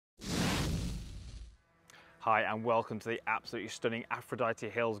Hi and welcome to the absolutely stunning Aphrodite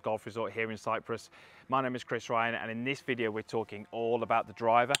Hills Golf Resort here in Cyprus. My name is Chris Ryan and in this video we're talking all about the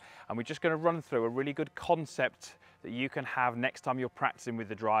driver, and we're just going to run through a really good concept that you can have next time you're practicing with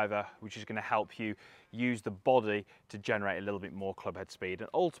the driver, which is going to help you use the body to generate a little bit more club head speed and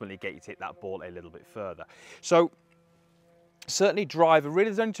ultimately get you to hit that ball a little bit further. So certainly driver, really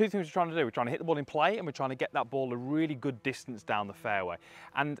there's only two things we're trying to do. We're trying to hit the ball in play and we're trying to get that ball a really good distance down the fairway.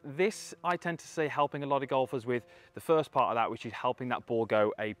 And this I tend to see helping a lot of golfers with the first part of that, which is helping that ball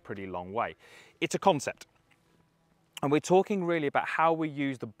go a pretty long way. It's a concept. And we're talking really about how we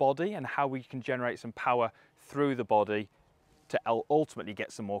use the body and how we can generate some power through the body to ultimately get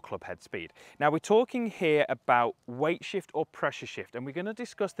some more club head speed. Now we're talking here about weight shift or pressure shift, and we're going to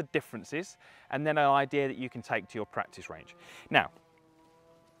discuss the differences and then an idea that you can take to your practice range. Now,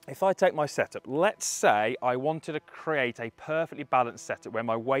 if I take my setup, let's say I wanted to create a perfectly balanced setup where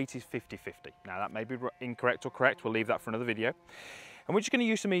my weight is 50-50. Now that may be incorrect or correct, we'll leave that for another video. And we're just going to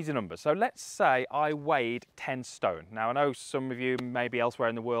use some easy numbers. So let's say I weighed 10 stone. Now I know some of you maybe elsewhere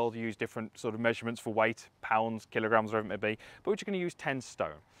in the world use different sort of measurements for weight, pounds, kilograms, whatever it may be, but we're just going to use 10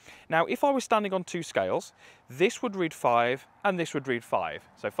 stone. Now if I was standing on two scales, this would read 5 and this would read 5.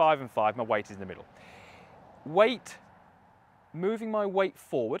 So 5 and 5, my weight is in the middle. Weight, moving my weight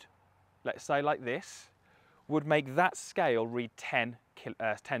forward, let's say like this, would make that scale read 10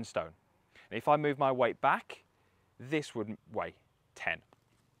 stone. And if I move my weight back, this would weigh 10.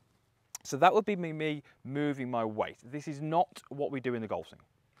 So that would be me moving my weight. This is not what we do in the golf swing.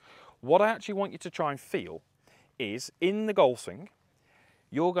 What I actually want you to try and feel is in the golf swing,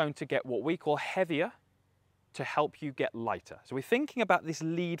 you're going to get what we call heavier to help you get lighter. So we're thinking about this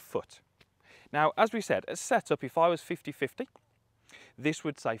lead foot. Now, as we said, at setup, if I was 50-50, this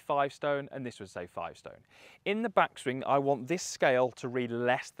would say 5 stone and this would say 5 stone. In the backswing, I want this scale to read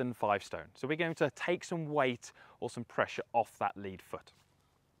less than 5 stone. So we're going to take some weight or some pressure off that lead foot.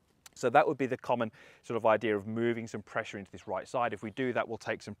 So that would be the common sort of idea of moving some pressure into this right side. If we do that, we'll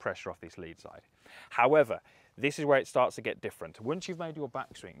take some pressure off this lead side. However, this is where it starts to get different. Once you've made your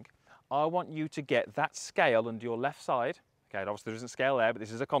backswing, I want you to get that scale under your left side. Okay, obviously there isn't scale there, but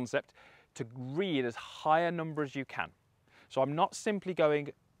this is a concept, to read as high a number as you can. So I'm not simply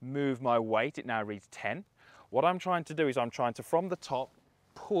going move my weight, it now reads 10. What I'm trying to do is I'm trying to, from the top,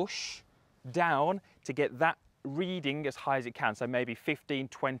 push down to get that reading as high as it can, so maybe 15,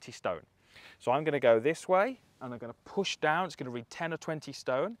 20 stone. So I'm going to go this way and I'm going to push down, it's going to read 10 or 20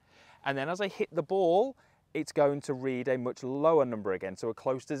 stone, and then as I hit the ball, it's going to read a much lower number again, so we're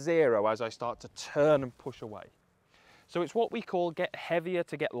close to 0 as I start to turn and push away. So it's what we call get heavier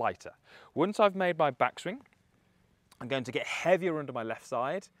to get lighter. Once I've made my backswing, I'm going to get heavier under my left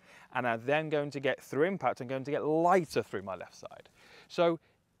side, and I'm then going to get, through impact, I'm going to get lighter through my left side. So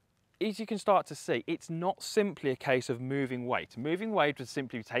as you can start to see, it's not simply a case of moving weight. Moving weight is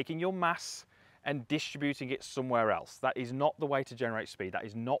simply taking your mass and distributing it somewhere else. That is not the way to generate speed. That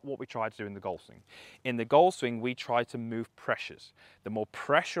is not what we try to do in the golf swing. In the golf swing, we try to move pressures. The more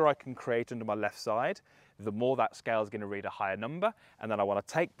pressure I can create under my left side, the more that scale is going to read a higher number. And then I want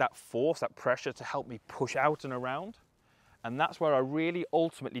to take that force, that pressure, to help me push out and around. And that's where I really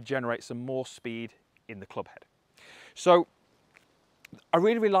ultimately generate some more speed in the club head. So I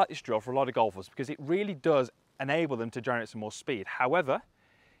really like this drill for a lot of golfers because it really does enable them to generate some more speed. However,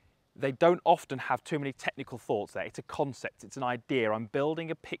 they don't often have too many technical thoughts there. It's a concept, it's an idea. I'm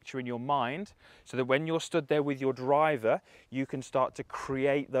building a picture in your mind so that when you're stood there with your driver, you can start to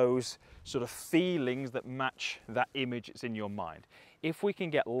create those sort of feelings that match that image that's in your mind. If we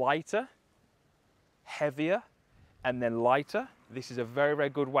can get lighter, heavier, and then lighter, this is a very, very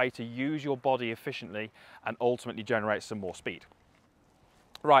good way to use your body efficiently and ultimately generate some more speed.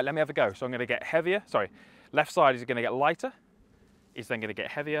 Right, let me have a go. So I'm going to get heavier, left side is going to get lighter, it's then going to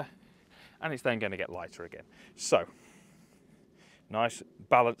get heavier, and it's then going to get lighter again. So, nice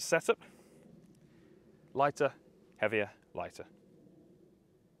balanced setup, lighter, heavier, lighter.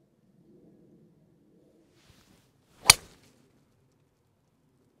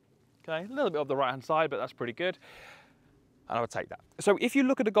 Okay, a little bit of the right-hand side, but that's pretty good. And I would take that. So if you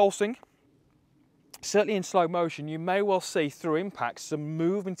look at a golf swing, certainly in slow motion, you may well see through impact some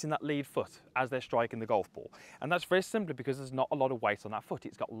movement in that lead foot as they're striking the golf ball. And that's very simply because there's not a lot of weight on that foot.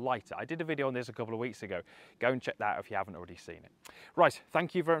 It's got lighter. I did a video on this a couple of weeks ago. Go and check that out if you haven't already seen it. Right,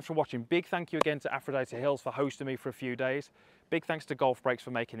 thank you very much for watching. Big thank you again to Aphrodite Hills for hosting me for a few days. Big thanks to Golf Breaks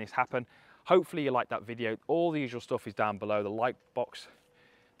for making this happen. Hopefully you liked that video. All the usual stuff is down below, the like box,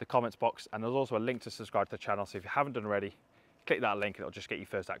 the comments box, and there's also a link to subscribe to the channel. So if you haven't done already, click that link and it'll just get you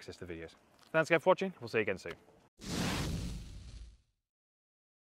first access to videos. Thanks again for watching. We'll see you again soon.